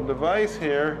this little device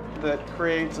here that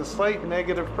creates a slight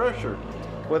negative pressure.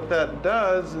 What that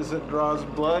does is it draws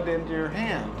blood into your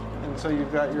hand. And so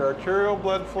you've got your arterial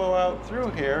blood flow out through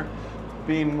here,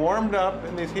 being warmed up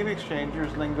in these heat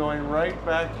exchangers, and then going right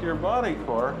back to your body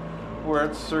core where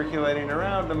it's circulating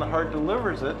around, and the heart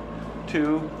delivers it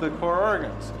to the core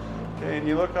organs. Okay, and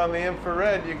you look on the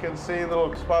infrared, you can see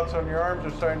little spots on your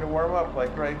arms are starting to warm up,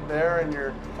 like right there in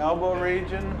your elbow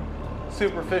region.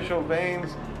 Superficial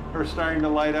veins are starting to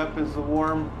light up as the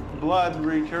warm blood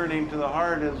returning to the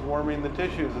heart is warming the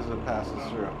tissues as it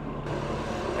passes through.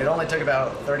 It only took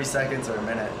about 30 seconds or a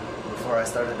minute before I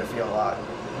started to feel a lot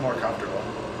more comfortable.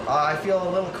 I feel a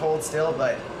little cold still,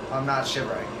 but I'm not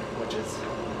shivering, which is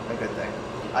a good thing.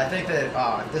 I think that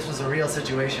if this was a real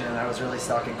situation and I was really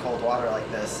stuck in cold water like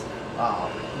this,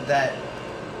 that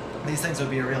these things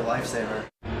would be a real lifesaver.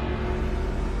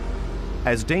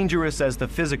 As dangerous as the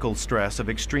physical stress of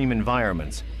extreme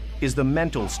environments is the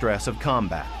mental stress of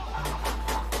combat.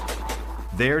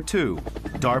 There too,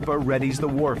 DARPA readies the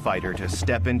warfighter to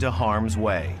step into harm's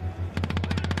way.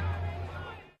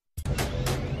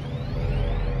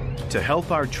 To help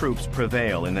our troops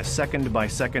prevail in the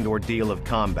second-by-second ordeal of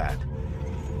combat,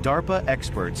 DARPA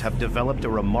experts have developed a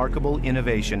remarkable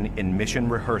innovation in mission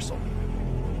rehearsal.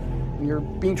 You're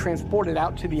being transported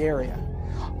out to the area.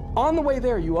 On the way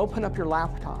there, you open up your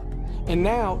laptop, and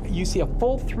now you see a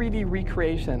full 3D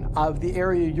recreation of the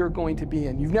area you're going to be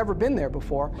in. You've never been there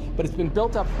before, but it's been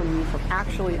built up from you from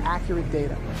actually accurate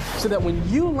data, so that when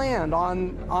you land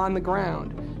on the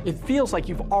ground, it feels like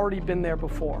you've already been there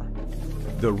before.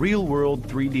 The real-world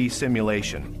 3D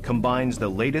simulation combines the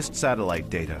latest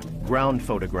satellite data, ground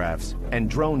photographs, and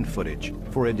drone footage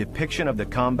for a depiction of the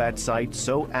combat site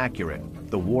so accurate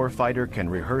the warfighter can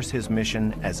rehearse his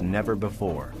mission as never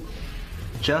before.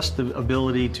 Just the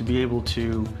ability to be able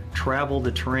to travel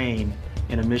the terrain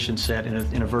in a mission set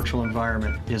in a virtual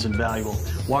environment is invaluable.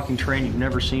 Walking terrain you've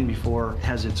never seen before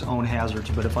has its own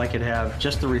hazards, but if I could have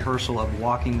just the rehearsal of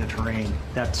walking the terrain,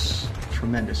 that's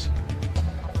tremendous.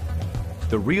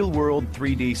 The real-world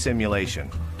 3D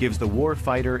simulation gives the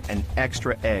warfighter an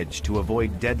extra edge to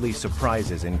avoid deadly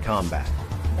surprises in combat.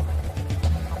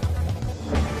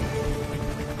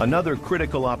 Another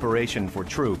critical operation for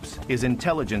troops is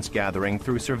intelligence gathering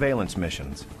through surveillance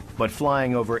missions, but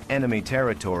flying over enemy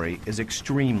territory is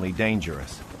extremely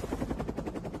dangerous.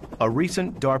 A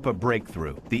recent DARPA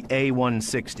breakthrough, the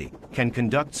A-160, can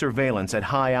conduct surveillance at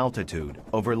high altitude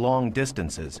over long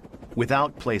distances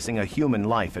without placing a human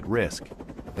life at risk.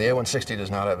 The A-160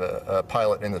 does not have a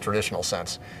pilot in the traditional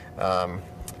sense.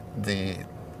 The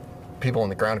people in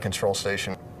the ground control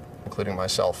station, including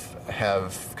myself,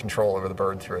 have control over the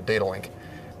bird through a data link.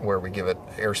 where we give it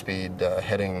airspeed,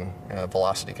 heading,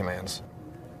 velocity commands.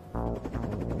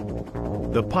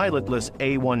 The pilotless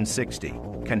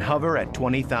A-160 can hover at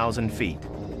 20,000 feet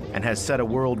and has set a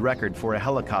world record for a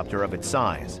helicopter of its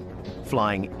size,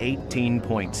 flying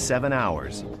 18.7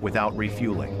 hours without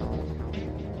refueling.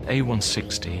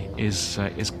 A-160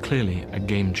 is clearly a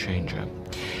game changer.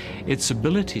 Its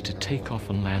ability to take off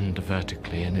and land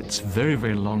vertically and its very,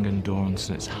 very long endurance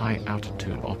and its high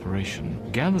altitude operation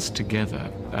gathers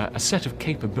together a set of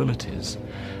capabilities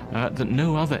that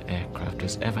no other aircraft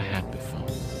has ever had before.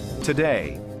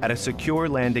 Today, at a secure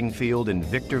landing field in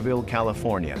Victorville,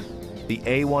 California, the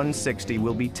A-160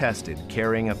 will be tested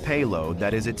carrying a payload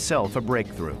that is itself a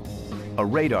breakthrough, a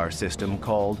radar system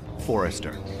called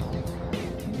Forester.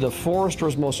 The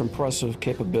Forester's most impressive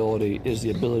capability is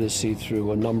the ability to see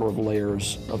through a number of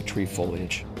layers of tree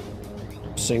foliage.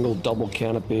 Single, double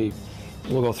canopy,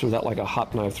 we'll go through that like a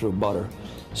hot knife through butter.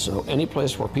 So any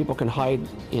place where people can hide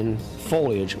in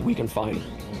foliage, we can find.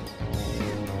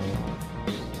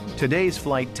 Today's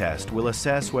flight test will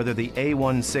assess whether the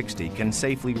A-160 can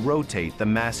safely rotate the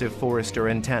massive Forester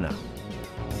antenna.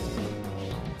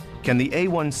 Can the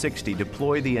A-160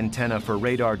 deploy the antenna for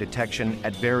radar detection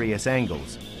at various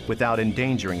angles without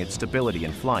endangering its stability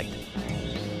in flight?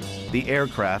 The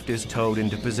aircraft is towed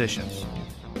into position.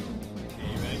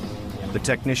 The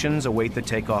technicians await the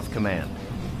takeoff command.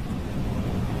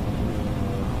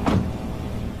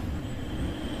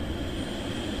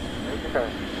 Okay.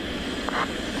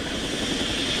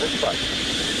 This way.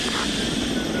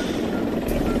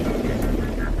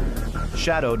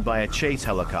 Shadowed by a chase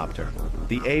helicopter,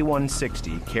 the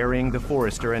A-160, carrying the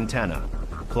Forester antenna,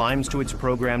 climbs to its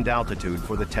programmed altitude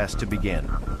for the test to begin.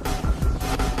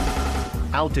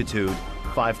 Altitude,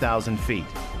 5,000 feet.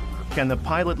 Can the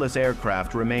pilotless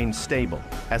aircraft remain stable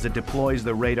as it deploys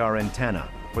the radar antenna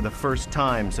for the first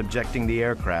time, subjecting the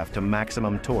aircraft to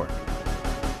maximum torque?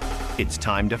 It's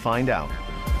time to find out.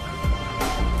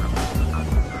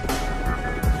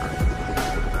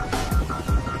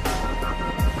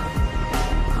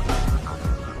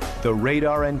 The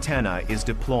radar antenna is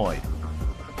deployed.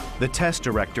 The test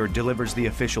director delivers the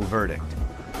official verdict.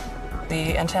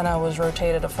 The antenna was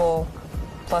rotated a full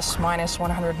plus minus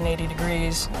 180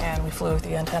 degrees, and we flew with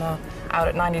the antenna out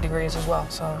at 90 degrees as well,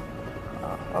 so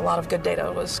a lot of good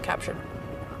data was captured.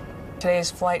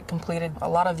 Today's flight completed a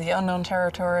lot of the unknown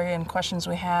territory and questions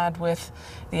we had with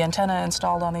the antenna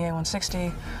installed on the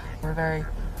A-160. We're very,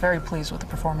 very pleased with the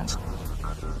performance.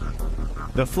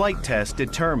 The flight test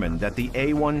determined that the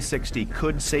A-160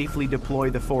 could safely deploy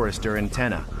the Forester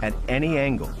antenna at any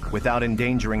angle without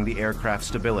endangering the aircraft's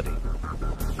stability.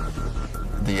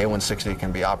 The A-160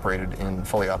 can be operated in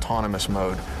fully autonomous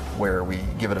mode, where we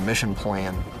give it a mission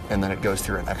plan and then it goes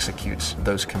through and executes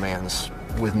those commands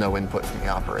with no input from the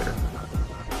operator.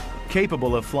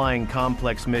 Capable of flying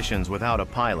complex missions without a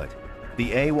pilot,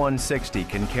 the A-160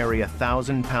 can carry a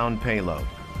 1,000-pound payload,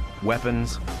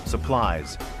 weapons,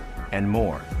 supplies, and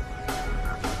more.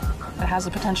 It has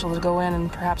the potential to go in and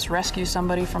perhaps rescue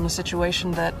somebody from a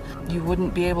situation that you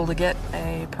wouldn't be able to get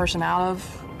a person out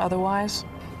of otherwise.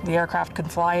 The aircraft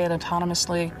could fly it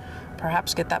autonomously,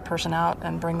 perhaps get that person out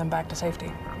and bring them back to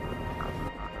safety.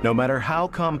 No matter how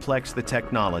complex the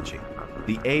technology,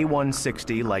 the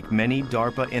A-160, like many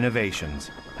DARPA innovations,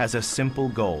 has a simple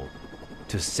goal: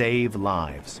 to save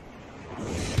lives.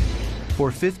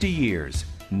 For 50 years,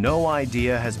 no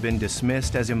idea has been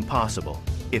dismissed as impossible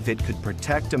if it could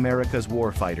protect America's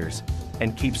warfighters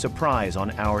and keep surprise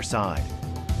on our side.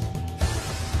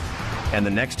 And the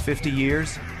next 50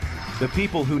 years, the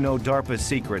people who know DARPA's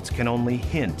secrets can only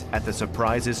hint at the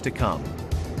surprises to come.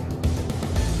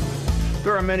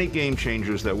 There are many game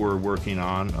changers that we're working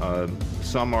on.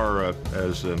 Some are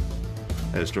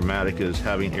as dramatic as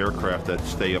having aircraft that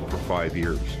stay up for 5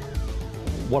 years.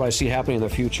 What I see happening in the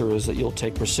future is that you'll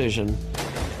take precision,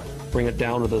 bring it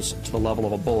down to the level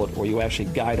of a bullet, where you actually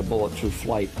guide a bullet through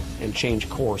flight and change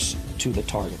course to the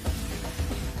target.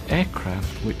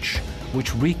 Aircraft which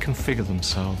reconfigure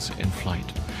themselves in flight.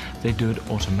 They do it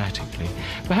automatically,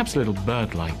 perhaps a little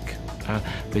bird-like.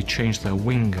 They change their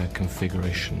wing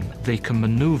configuration. They can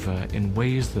maneuver in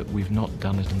ways that we've not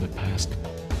done it in the past.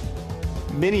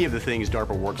 Many of the things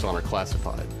DARPA works on are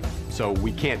classified, so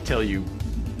we can't tell you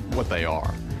what they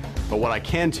are. But what I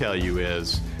can tell you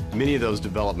is many of those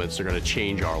developments are going to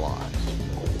change our lives.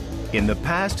 In the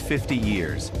past 50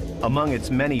 years, among its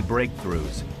many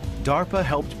breakthroughs, DARPA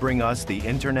helped bring us the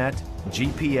internet,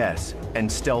 GPS,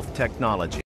 and stealth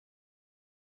technology,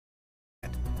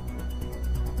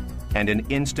 and an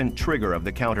instant trigger of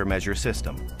the countermeasure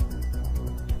system.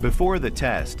 Before the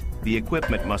test, the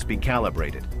equipment must be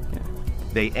calibrated.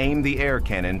 They aim the air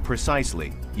cannon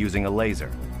precisely using a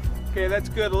laser. Okay, that's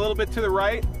good. A little bit to the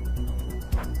right.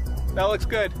 That looks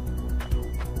good.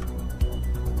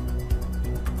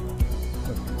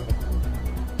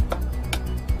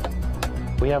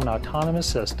 We have an autonomous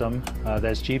system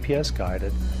that's GPS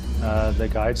guided. The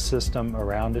guides system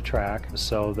around the track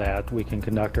so that we can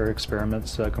conduct our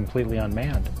experiments completely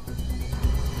unmanned.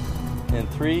 In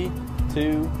 3,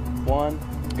 2, 1,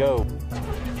 go.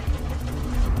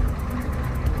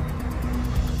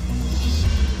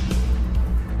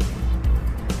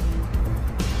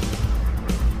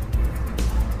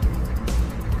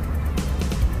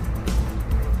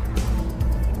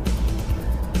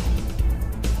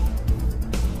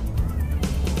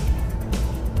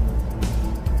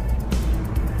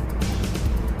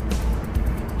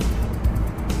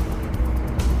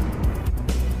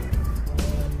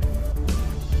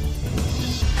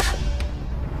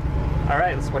 All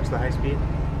right, let's watch the high speed.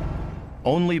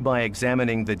 Only by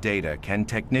examining the data can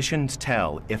technicians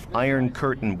tell if Iron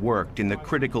Curtain worked in the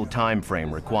critical time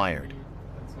frame required.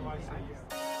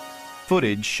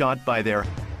 Footage shot by their,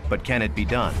 but can it be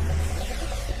done?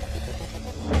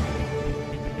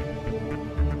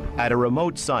 At a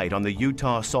remote site on the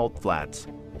Utah Salt Flats,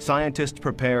 scientists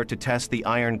prepare to test the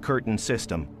Iron Curtain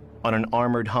system on an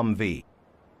armored Humvee.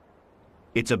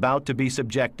 It's about to be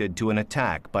subjected to an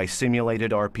attack by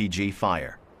simulated RPG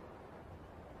fire.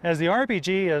 As the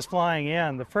RPG is flying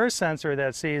in, the first sensor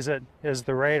that sees it is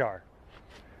the radar.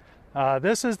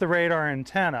 This is the radar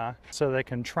antenna, so they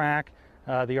can track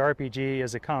the RPG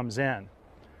as it comes in.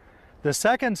 The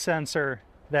second sensor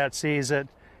that sees it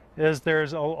is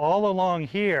there's all along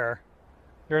here,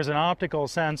 there's an optical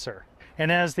sensor.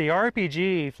 And as the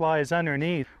RPG flies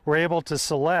underneath, we're able to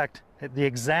select the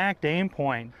exact aim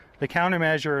point. The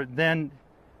countermeasure then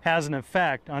has an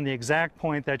effect on the exact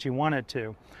point that you want it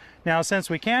to. Now, since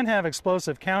we can't have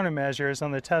explosive countermeasures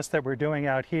on the test that we're doing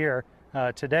out here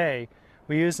today,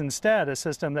 we use instead a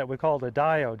system that we call the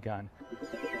diode gun.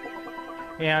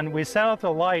 And we set up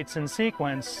the lights in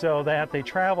sequence so that they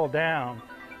travel down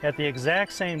at the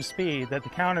exact same speed that the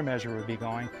countermeasure would be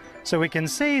going. So we can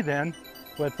see then,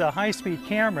 with the high-speed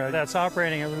camera that's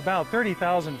operating at about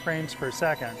 30,000 frames per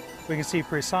second, we can see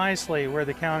precisely where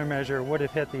the countermeasure would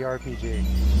have hit the RPG.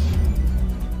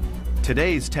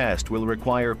 Today's test will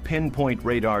require pinpoint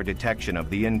radar detection of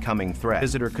the incoming threat.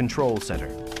 Visitor Control Center.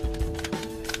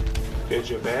 Here's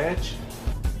your badge.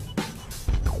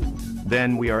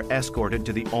 Then we are escorted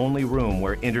to the only room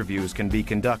where interviews can be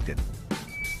conducted.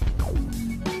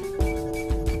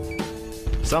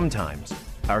 Sometimes,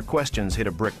 our questions hit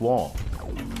a brick wall.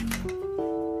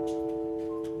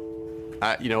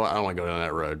 You know what? I don't want to go down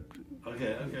that road.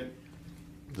 Okay, okay.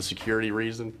 The security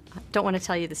reason? Don't want to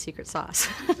tell you the secret sauce.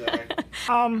 Is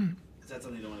that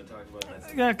something you don't want to talk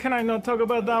about? Yeah, can I not talk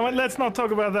about that one? Let's not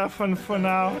talk about that one for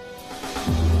now.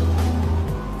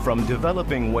 From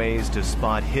developing ways to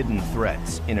spot hidden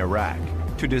threats in Iraq,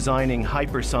 to designing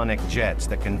hypersonic jets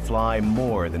that can fly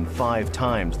more than 5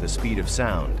 times the speed of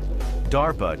sound,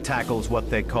 DARPA tackles what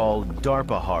they call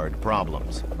DARPA hard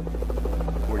problems.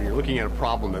 Where you're looking at a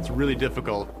problem that's really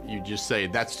difficult, you just say,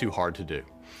 that's too hard to do.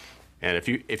 And if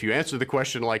you answer the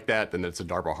question like that, then it's a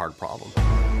DARPA hard problem.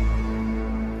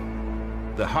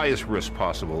 The highest risk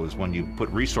possible is when you put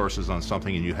resources on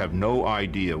something and you have no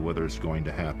idea whether it's going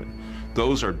to happen.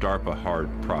 Those are DARPA hard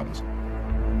problems.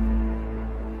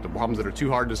 The problems that are too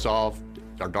hard to solve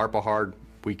are DARPA hard,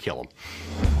 we kill them.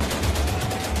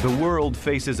 The world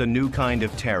faces a new kind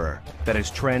of terror that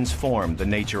has transformed the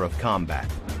nature of combat.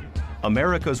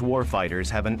 America's warfighters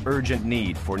have an urgent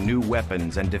need for new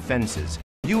weapons and defenses.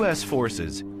 U.S.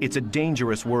 forces, it's a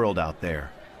dangerous world out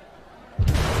there.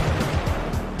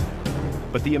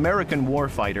 But the American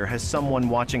warfighter has someone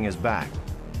watching his back,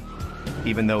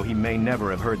 even though he may never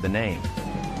have heard the name.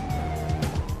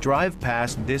 Drive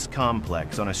past this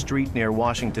complex on a street near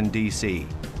Washington, D.C.,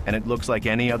 and it looks like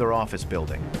any other office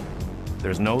building.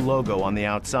 There's no logo on the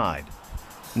outside,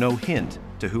 no hint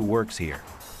to who works here.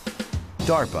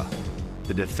 DARPA,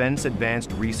 the Defense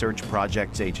Advanced Research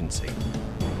Projects Agency.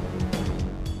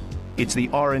 It's the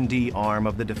R&D arm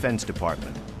of the Defense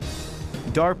Department.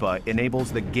 DARPA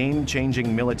enables the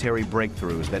game-changing military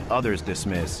breakthroughs that others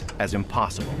dismiss as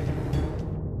impossible.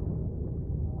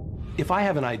 If I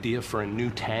have an idea for a new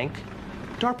tank,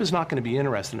 DARPA's not going to be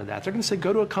interested in that. They're going to say,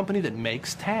 go to a company that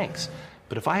makes tanks.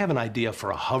 But if I have an idea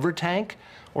for a hover tank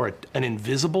or an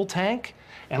invisible tank,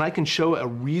 and I can show a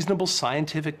reasonable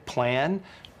scientific plan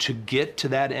to get to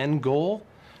that end goal,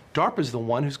 DARPA's the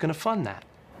one who's going to fund that.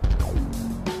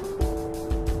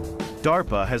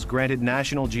 DARPA has granted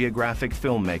National Geographic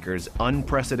filmmakers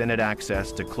unprecedented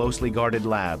access to closely guarded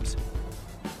labs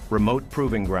remote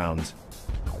proving grounds,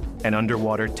 and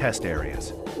underwater test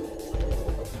areas.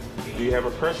 Do you have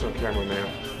a personal camera, ma'am?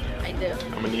 I do.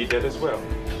 I'm gonna need that as well.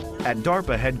 At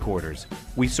DARPA headquarters,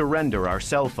 we surrender our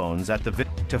cell phones at the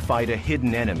to fight a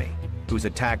hidden enemy whose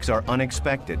attacks are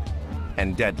unexpected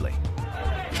and deadly.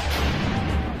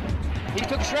 He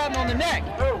took shrapnel on the neck.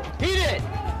 He did.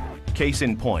 Case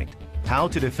in point, how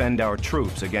to defend our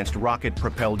troops against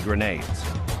rocket-propelled grenades.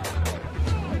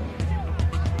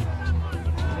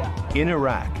 In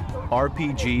Iraq,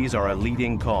 RPGs are a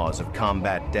leading cause of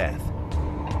combat death.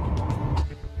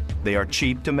 They are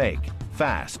cheap to make,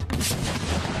 fast,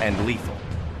 and lethal.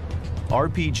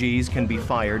 RPGs can be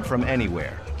fired from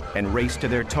anywhere and race to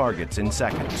their targets in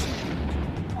seconds.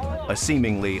 A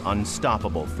seemingly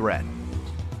unstoppable threat.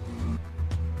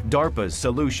 DARPA's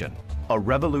solution, a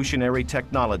revolutionary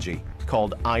technology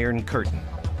called Iron Curtain.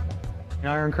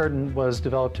 Iron Curtain was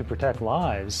developed to protect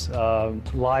lives,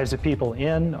 lives of people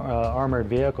in armored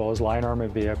vehicles, line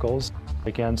armored vehicles,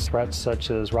 against threats such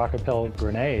as rocket-propelled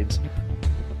grenades.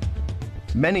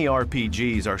 Many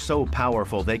RPGs are so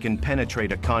powerful they can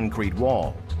penetrate a concrete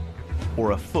wall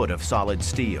or a foot of solid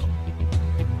steel.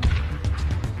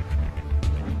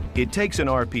 It takes an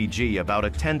RPG about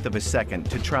 1/10 of a second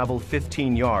to travel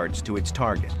 15 yards to its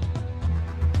target.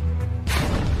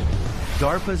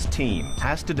 DARPA's team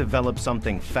has to develop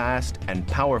something fast and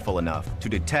powerful enough to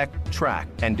detect, track,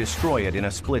 and destroy it in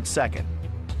a split second,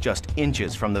 just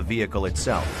inches from the vehicle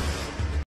itself.